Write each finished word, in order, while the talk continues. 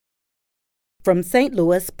from St.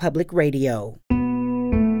 Louis Public Radio.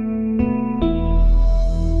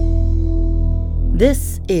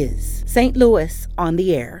 This is St. Louis on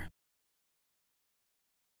the Air.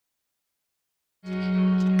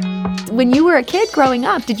 When you were a kid growing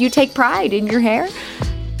up, did you take pride in your hair?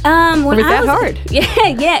 When was that hard?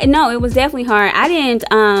 Yeah, no, it was definitely hard. I didn't,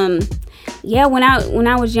 when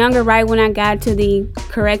I was younger, right when I got to the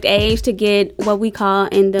correct age to get what we call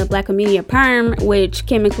in the black community a perm, which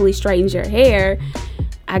chemically straightens your hair,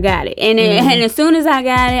 I got it. And as soon as I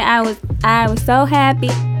got it, I was so happy.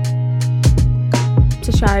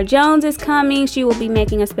 Tashara Jones is coming. She will be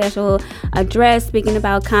making a special address speaking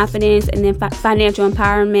about confidence and then financial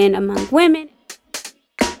empowerment among women.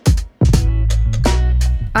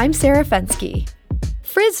 I'm Sarah Fenske.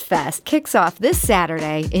 Frizz Fest kicks off this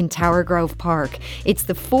Saturday in Tower Grove Park. It's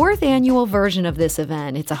the 4th annual version of this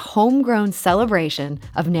event. It's a homegrown celebration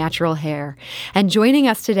of natural hair. And joining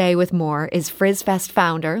us today with more is Frizz Fest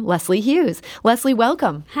founder, Leslie Hughes. Leslie,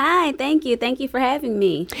 welcome. Hi, thank you. Thank you for having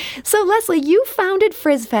me. So, Leslie, you founded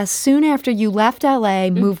Frizz Fest soon after you left LA,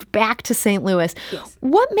 moved back to St. Louis. Yes.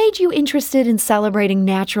 What made you interested in celebrating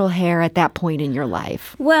natural hair at that point in your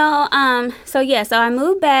life? Well, so I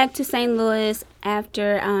moved back to St. Louis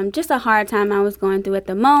after just a hard time I was going through at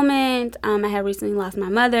the moment. I had recently lost my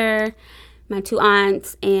mother, my 2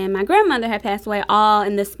 aunts, and my grandmother had passed away all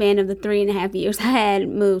in the span of the 3.5 years I had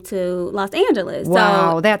moved to Los Angeles.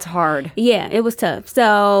 Wow, that's hard. Yeah, it was tough.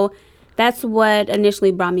 So that's what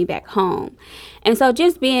initially brought me back home. And so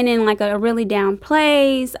just being in like a really down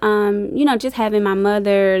place, just having my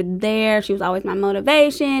mother there, she was always my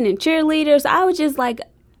motivation and cheerleader. So I was just like,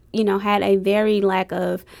 had a very lack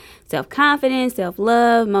of self-confidence,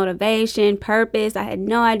 self-love, motivation, purpose. I had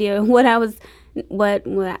no idea what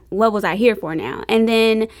was I here for now. And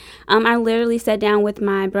then I literally sat down with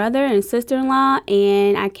my brother and sister-in-law,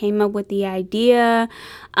 and I came up with the idea.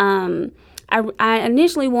 I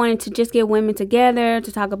initially wanted to just get women together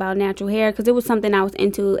to talk about natural hair because it was something I was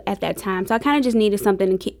into at that time. So I kind of just needed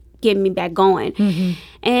something to get me back going. Mm-hmm.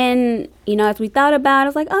 And, as we thought about it, I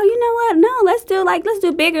was like, oh, you know what? No, let's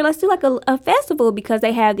do bigger. Let's do like a festival because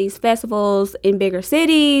they have these festivals in bigger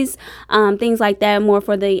cities, things like that, more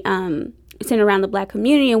for the centered around the black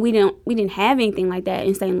community. And we didn't have anything like that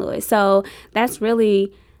in St. Louis. So that's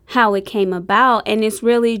really how it came about. And it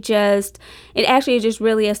actually is just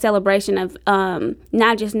really a celebration of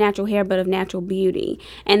not just natural hair, but of natural beauty.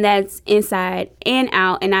 And that's inside and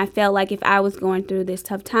out. And I felt like if I was going through this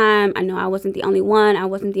tough time, I know I wasn't the only one. I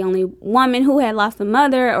wasn't the only woman who had lost a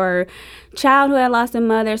mother or child who had lost a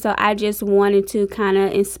mother. So I just wanted to kind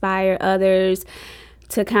of inspire others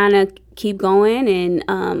to kind of keep going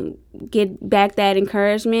and get back that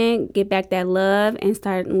encouragement, get back that love, and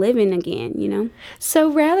start living again,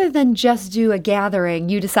 So rather than just do a gathering,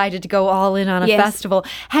 you decided to go all in on a festival.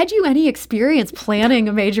 Had you any experience planning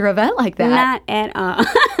a major event like that? Not at all.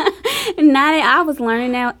 I was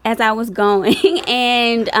learning that as I was going.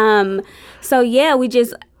 And we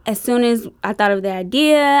just... As soon as I thought of the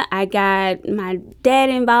idea, I got my dad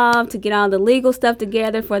involved to get all the legal stuff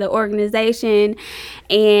together for the organization,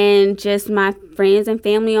 and just my friends and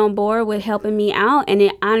family on board with helping me out. And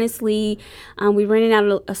it honestly, we rented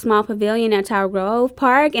out a small pavilion at Tower Grove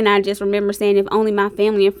Park, and I just remember saying, if only my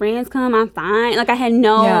family and friends come, I'm fine. Like, I had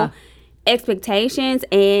no expectations,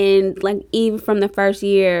 and like even from the first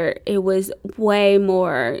year it was way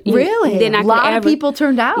more than I could. A lot of people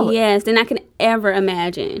turned out. Yes, than I could ever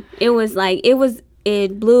imagine.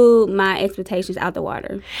 It blew my expectations out the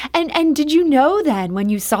water. And did you know then when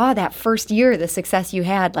you saw that first year the success you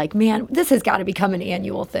had, like, man, this has got to become an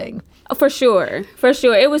annual thing? For sure.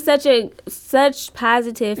 It was such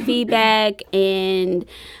positive feedback, and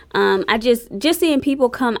I just seeing people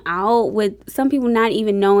come out with some people not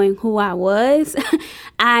even knowing who I was.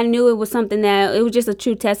 I knew it was something that it was just a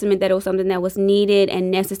true testament that it was something that was needed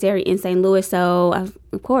and necessary in St. Louis. So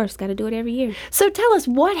of course, got to do it every year. So tell us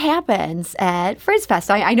what happens at Frizz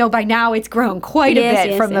Fest. I know by now it's grown quite a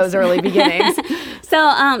bit from those early beginnings.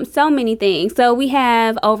 So many things. So we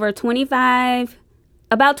have about 25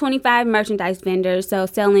 merchandise vendors. So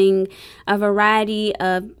selling a variety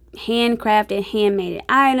of handcrafted, handmade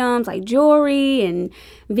items like jewelry and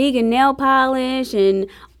vegan nail polish and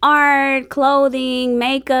art, clothing,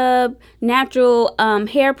 makeup, natural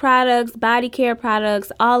hair products, body care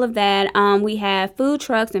products, all of that. We have food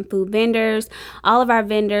trucks and food vendors. All of our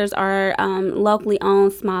vendors are locally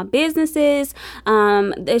owned small businesses.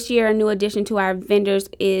 This year, a new addition to our vendors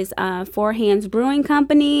is Four Hands Brewing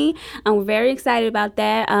Company. We're very excited about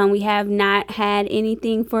that. We have not had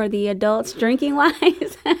anything for the adults drinking-wise.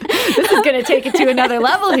 This is going to take it to another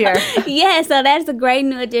level here. Yeah, so that's a great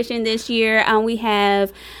new addition this year. We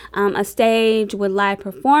have a stage with live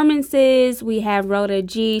performances. We have Rhoda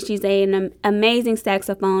G. She's an amazing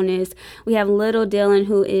saxophonist. We have Little Dylan,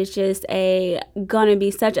 who is just gonna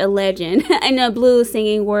be such a legend in the blues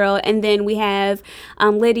singing world. And then we have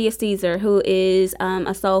Lydia Caesar, who is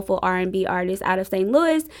a soulful R&B artist out of St.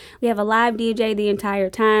 Louis. We have a live DJ the entire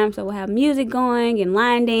time, so we'll have music going and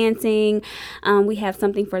line dancing. We have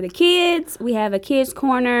something for the kids. We have a kids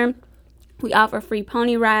corner. We offer free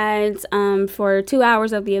pony rides for 2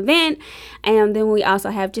 hours of the event. And then we also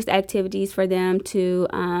have just activities for them to,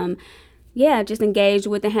 just engage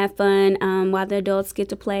with and have fun while the adults get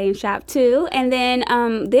to play and shop too. And then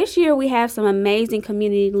this year we have some amazing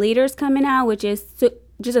community leaders coming out, which is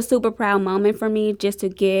just a super proud moment for me, just to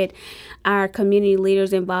get our community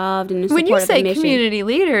leaders involved in the support of the mission. When you say community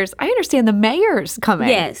leaders, I understand the mayor's coming.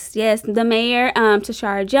 Yes. The mayor,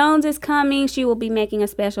 Tashara Jones, is coming. She will be making a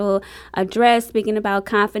special address speaking about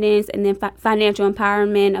confidence and then financial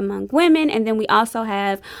empowerment among women. And then we also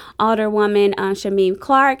have Alderwoman Shamim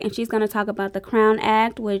Clark, and she's going to talk about the Crown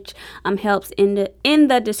Act, which helps in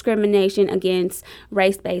the discrimination against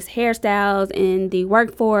race-based hairstyles in the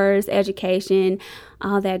workforce, education,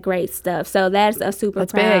 all that great stuff. So that's a super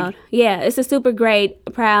proud. Big. Yeah, it's a super great,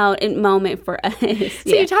 proud moment for us.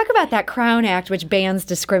 So you talk about that Crown Act, which bans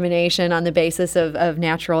discrimination on the basis of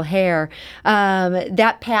natural hair.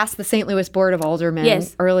 That passed the St. Louis Board of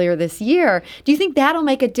Aldermen earlier this year. Do you think that'll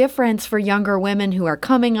make a difference for younger women who are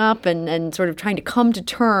coming up and sort of trying to come to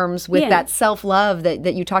terms with that self-love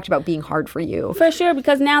that you talked about being hard for you? For sure,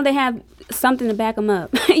 because now they have something to back them up.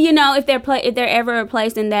 If they're ever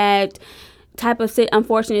placed in that type of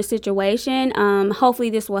unfortunate situation, hopefully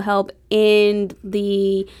this will help in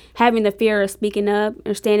having the fear of speaking up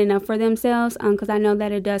or standing up for themselves, because I know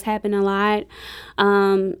that it does happen a lot,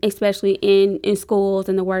 especially in schools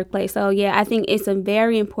and the workplace. So yeah, I think it's a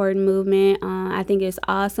very important movement. I think it's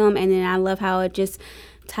awesome, and then I love how it just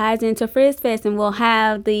ties into Frizz Fest, and we'll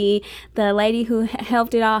have the lady who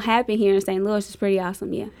helped it all happen here in St. Louis. Is pretty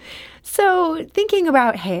awesome. Yeah. So thinking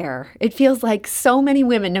about hair, it feels like so many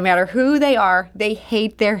women, no matter who they are, they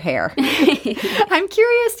hate their hair. I'm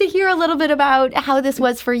curious to hear a little bit about how this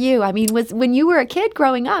was for you. I mean, when you were a kid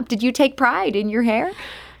growing up, did you take pride in your hair?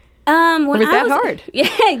 Or was that hard?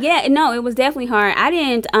 Yeah. No, it was definitely hard. I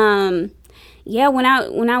didn't. When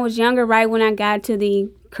I was younger, right when I got to the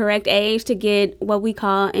correct age to get what we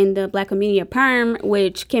call in the Black community a perm,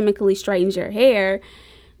 which chemically straightens your hair,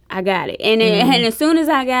 I got it. And as soon as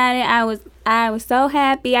I got it, I was so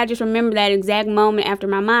happy. I just remember that exact moment after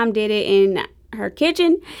my mom did it in her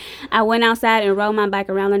kitchen. I went outside and rode my bike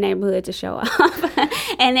around the neighborhood to show off.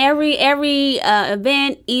 And every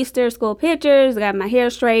event, Easter, school pictures, got my hair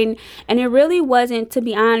straightened. And it really wasn't, to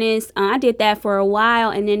be honest, I did that for a while.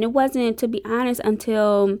 And then it wasn't, to be honest,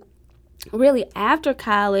 until really after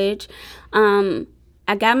college.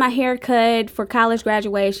 I got my hair cut for college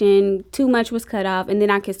graduation. Too much was cut off, and then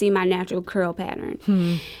I could see my natural curl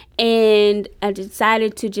pattern. And I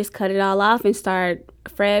decided to just cut it all off and start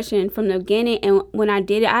fresh and from the beginning. And when I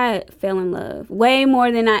did it, I fell in love way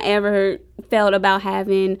more than I ever felt about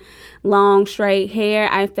having long, straight hair.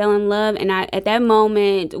 I fell in love, and at that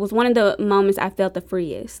moment, it was one of the moments I felt the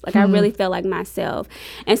freest. Like I really felt like myself.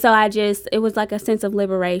 And so it was like a sense of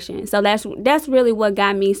liberation. So that's really what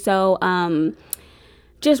got me so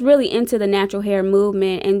just really into the natural hair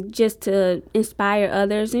movement, and just to inspire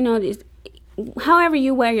others. However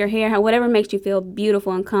you wear your hair, whatever makes you feel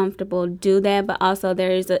beautiful and comfortable, do that. But also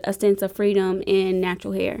there is a sense of freedom in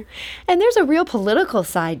natural hair. And there's a real political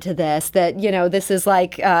side to this, that, this is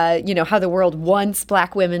like, how the world wants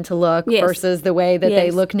Black women to look versus the way that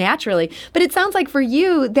they look naturally. But it sounds like for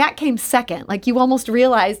you, that came second. Like you almost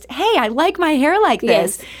realized, hey, I like my hair like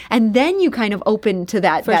this. Yes. And then you kind of opened to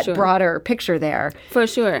that broader picture there. For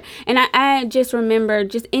sure. And I just remember,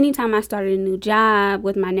 just anytime I started a new job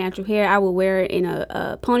with my natural hair, I would wear it in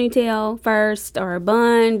a ponytail first or a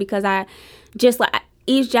bun, because I just like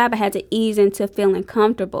each job I had to ease into feeling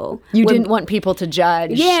comfortable. You didn't want people to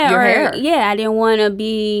judge your hair. Yeah, I didn't want to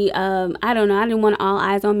be, I didn't want all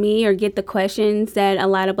eyes on me or get the questions that a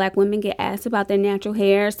lot of Black women get asked about their natural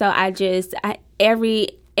hair. So every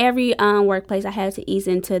workplace I had to ease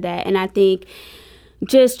into that. And I think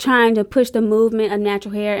just trying to push the movement of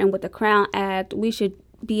natural hair. And with the Crown Act, we should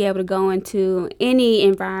be able to go into any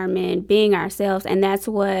environment being ourselves. And that's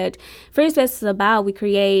what Frizz Fest is about. We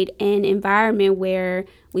create an environment where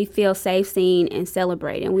we feel safe, seen, and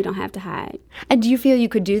celebrated, and we don't have to hide. And do you feel you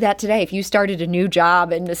could do that today? If you started a new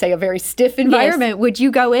job in, say, a very stiff environment, would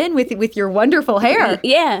you go in with your wonderful hair?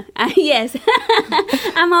 Yeah, yes.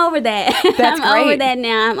 I'm over that. That's I'm great. over that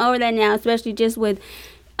now. I'm over that now, especially just with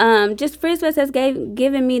just Frizz Fest has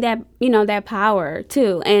given me that, that power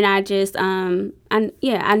too. And I just, I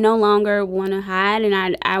no longer want to hide,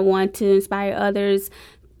 and I want to inspire others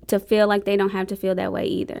to feel like they don't have to feel that way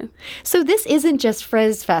either. So this isn't just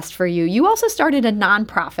Frizz Fest for you. You also started a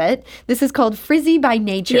nonprofit. This is called Frizzy by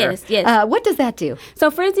Nature. Yes. What does that do?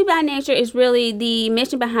 So Frizzy by Nature is really, the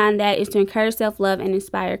mission behind that is to encourage self-love and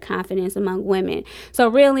inspire confidence among women. So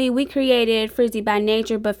really, we created Frizzy by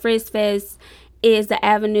Nature, but Frizz Fest is the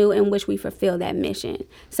avenue in which we fulfill that mission.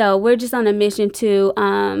 So we're just on a mission to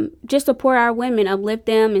just support our women, uplift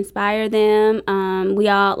them, inspire them. We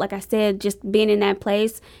all, like I said, just being in that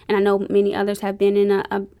place, and I know many others have been in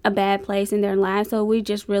a bad place in their lives, so we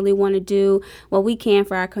just really want to do what we can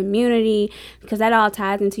for our community, because that all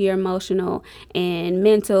ties into your emotional and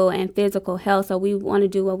mental and physical health. So we want to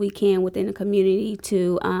do what we can within the community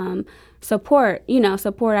to support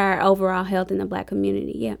our overall health in the Black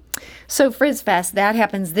community. Yeah. So Frizz Fest, that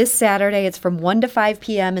happens this Saturday. It's from 1 to 5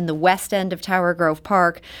 p.m. in the west end of Tower Grove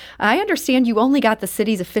Park. I understand you only got the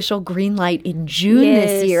city's official green light in June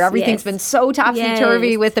this year. Everything's been so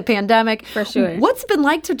topsy-turvy with the pandemic. For sure. What's it been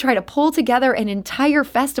like to try to pull together an entire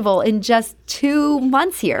festival in just 2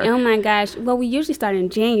 months here? Oh my gosh. Well, we usually start in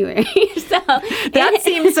January. So that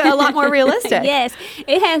seems a lot more realistic. Yes.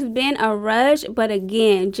 It has been a rush, but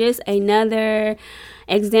again, just another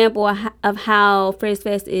example of how Frizz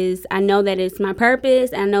Fest is. I know that it's my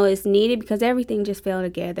purpose. I know it's needed because everything just fell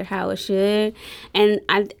together how it should. And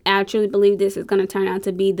I truly believe this is going to turn out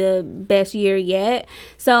to be the best year yet.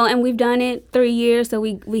 So, and we've done it 3 years. So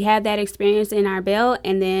we have that experience in our belt.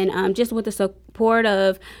 And then just with the support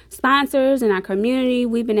of sponsors and our community,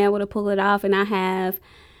 we've been able to pull it off. And I have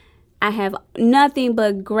nothing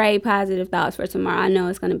but great positive thoughts for tomorrow. I know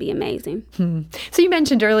it's going to be amazing. So you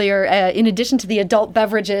mentioned earlier, in addition to the adult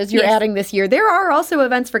beverages you're adding this year, there are also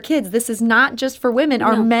events for kids. This is not just for women. No.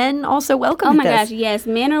 Are men also welcome at this? Oh my gosh, yes.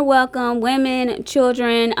 Men are welcome. Women,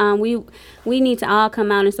 children. We need to all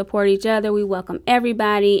come out and support each other. We welcome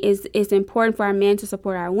everybody. It's important for our men to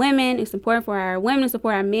support our women. It's important for our women to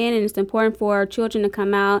support our men. And it's important for our children to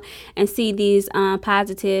come out and see these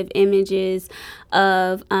positive images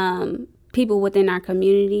of people within our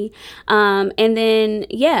community. And then,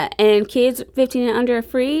 and kids 15 and under are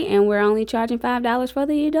free, and we're only charging $5 for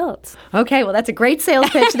the adults. Okay, well, that's a great sales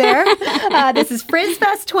pitch there. This is Frizz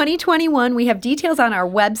Fest 2021. We have details on our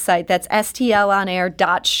website. That's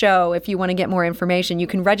stlonair.show. If you want to get more information, you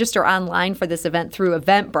can register online for this event through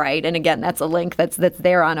Eventbrite. And again, that's a link that's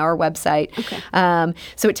there on our website. Okay.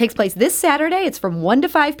 So it takes place this Saturday. It's from 1 to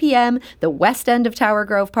 5 p.m., the west end of Tower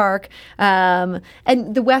Grove Park. And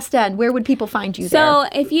the west end, where would people find you there? So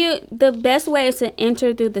the best way is to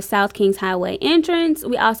enter through the South Kings Highway entrance.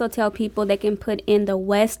 We also tell people they can put in the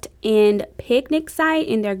West End picnic site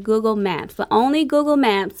in their Google Maps. So only Google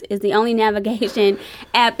Maps is the only navigation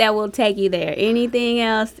app that will take you there. Anything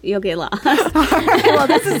else, you'll get lost. All right. Well,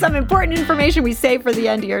 this is some important information we save for the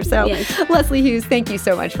end here. So yes. Leslie Hughes, thank you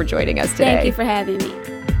so much for joining us today. Thank you for having me.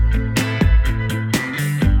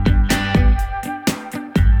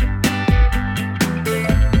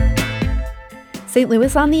 St.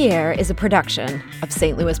 Louis on the Air is a production of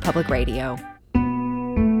St. Louis Public Radio.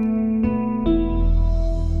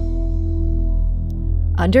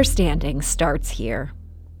 Understanding starts here.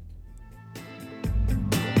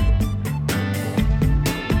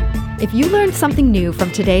 If you learned something new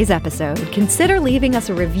from today's episode, consider leaving us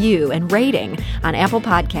a review and rating on Apple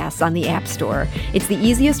Podcasts on the App Store. It's the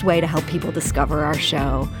easiest way to help people discover our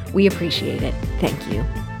show. We appreciate it. Thank you.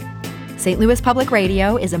 St. Louis Public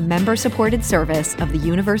Radio is a member-supported service of the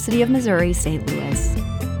University of Missouri, St. Louis.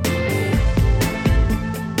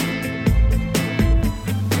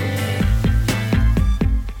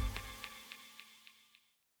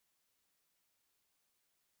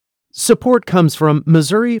 Support comes from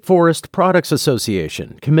Missouri Forest Products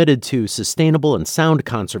Association, committed to sustainable and sound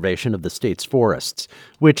conservation of the state's forests,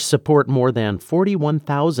 which support more than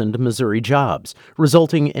 41,000 Missouri jobs,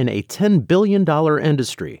 resulting in a $10 billion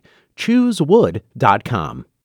industry. ChooseWood.com.